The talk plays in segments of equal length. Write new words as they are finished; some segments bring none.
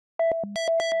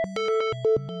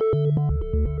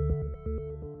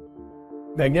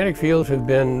Magnetic fields have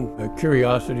been a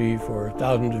curiosity for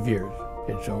thousands of years.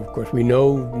 And so, of course, we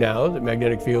know now that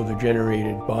magnetic fields are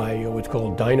generated by what's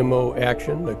called dynamo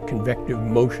action, the convective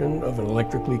motion of an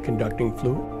electrically conducting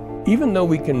fluid. Even though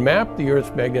we can map the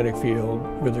Earth's magnetic field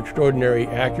with extraordinary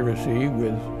accuracy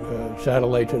with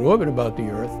satellites in orbit about the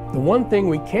Earth, the one thing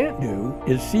we can't do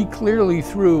is see clearly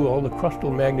through all the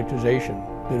crustal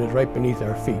magnetization that is right beneath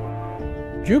our feet.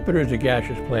 Jupiter is a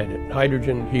gaseous planet,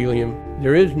 hydrogen, helium.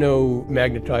 There is no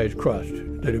magnetized crust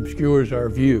that obscures our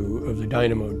view of the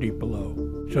dynamo deep below.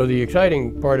 So the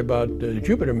exciting part about the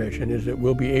Jupiter mission is that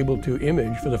we'll be able to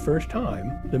image for the first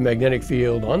time the magnetic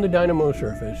field on the dynamo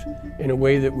surface in a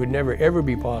way that would never ever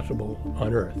be possible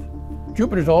on Earth.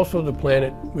 Jupiter is also the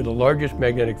planet with the largest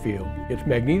magnetic field. Its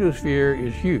magnetosphere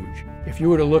is huge. If you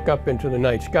were to look up into the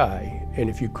night sky, and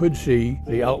if you could see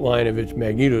the outline of its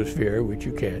magnetosphere, which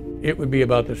you can't, it would be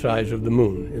about the size of the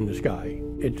moon in the sky.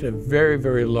 It's a very,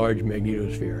 very large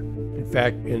magnetosphere. In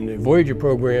fact, in the Voyager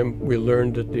program, we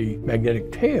learned that the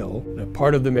magnetic tail, the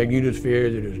part of the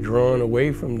magnetosphere that is drawn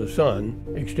away from the sun,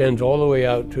 extends all the way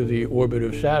out to the orbit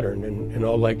of Saturn and in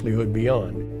all likelihood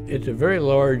beyond. It's a very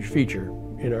large feature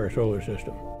in our solar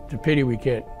system. It's a pity we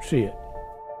can't see it.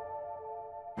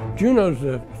 Juno is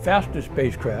the fastest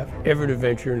spacecraft ever to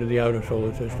venture into the outer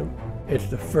solar system. It's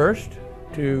the first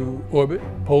to orbit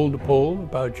pole to pole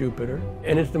about Jupiter,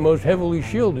 and it's the most heavily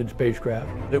shielded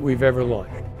spacecraft that we've ever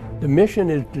launched. The mission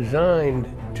is designed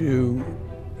to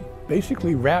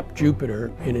basically wrap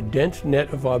Jupiter in a dense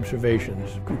net of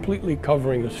observations, completely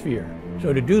covering the sphere.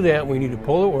 So to do that, we need a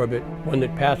polar orbit, one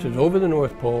that passes over the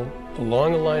North Pole,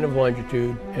 along a line of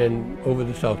longitude, and over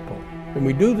the South Pole. And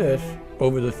we do this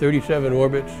over the 37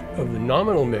 orbits of the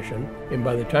nominal mission, and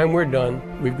by the time we're done,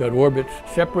 we've got orbits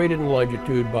separated in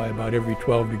longitude by about every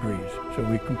 12 degrees. So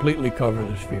we completely cover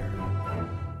the sphere.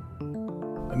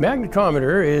 A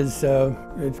magnetometer is,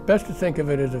 it's best to think of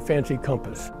it as a fancy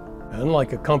compass.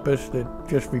 Unlike a compass that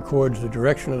just records the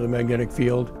direction of the magnetic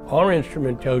field, our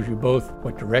instrument tells you both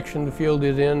what direction the field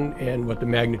is in and what the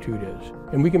magnitude is.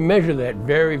 And we can measure that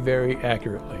very, very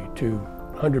accurately to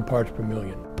 100 parts per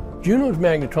million. Juno's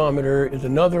magnetometer is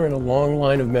another in a long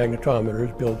line of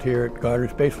magnetometers built here at Goddard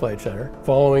Space Flight Center,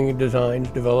 following designs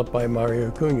developed by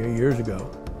Mario Cunha years ago.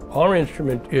 Our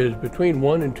instrument is between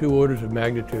 1 and 2 orders of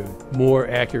magnitude more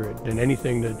accurate than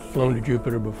anything that's flown to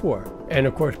Jupiter before. And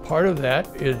of course, part of that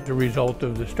is the result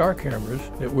of the star cameras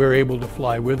that we're able to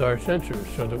fly with our sensors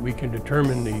so that we can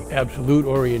determine the absolute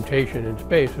orientation in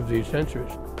space of these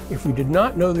sensors. If we did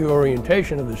not know the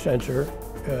orientation of the sensor,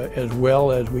 as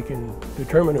well as we can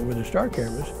determine it with the star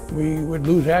cameras, we would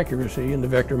lose accuracy in the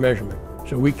vector measurement.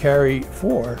 So we carry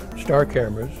 4 star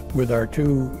cameras with our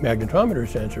 2 magnetometer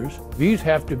sensors. These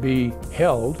have to be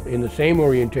held in the same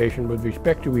orientation with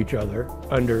respect to each other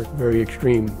under very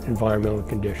extreme environmental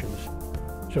conditions.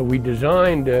 So we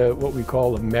designed what we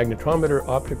call a magnetometer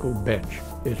optical bench.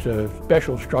 It's a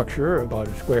special structure, about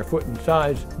a square foot in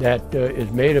size, that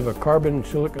is made of a carbon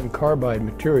silicon carbide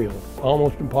material,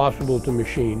 almost impossible to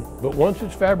machine. But once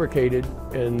it's fabricated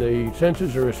and the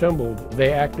sensors are assembled,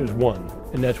 they act as one.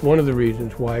 And that's one of the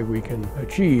reasons why we can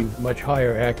achieve much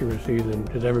higher accuracy than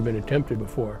has ever been attempted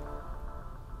before.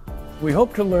 We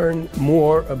hope to learn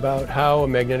more about how a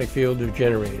magnetic field is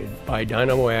generated by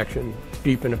dynamo action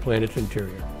deep in a planet's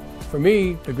interior. For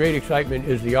me, the great excitement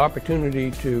is the opportunity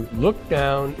to look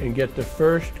down and get the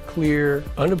first clear,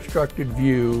 unobstructed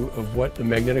view of what the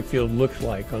magnetic field looks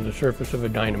like on the surface of a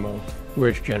dynamo where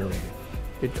it's generated.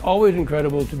 It's always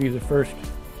incredible to be the first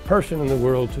person in the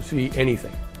world to see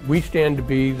anything. We stand to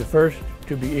be the first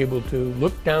to be able to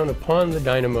look down upon the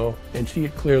dynamo and see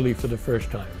it clearly for the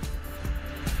first time.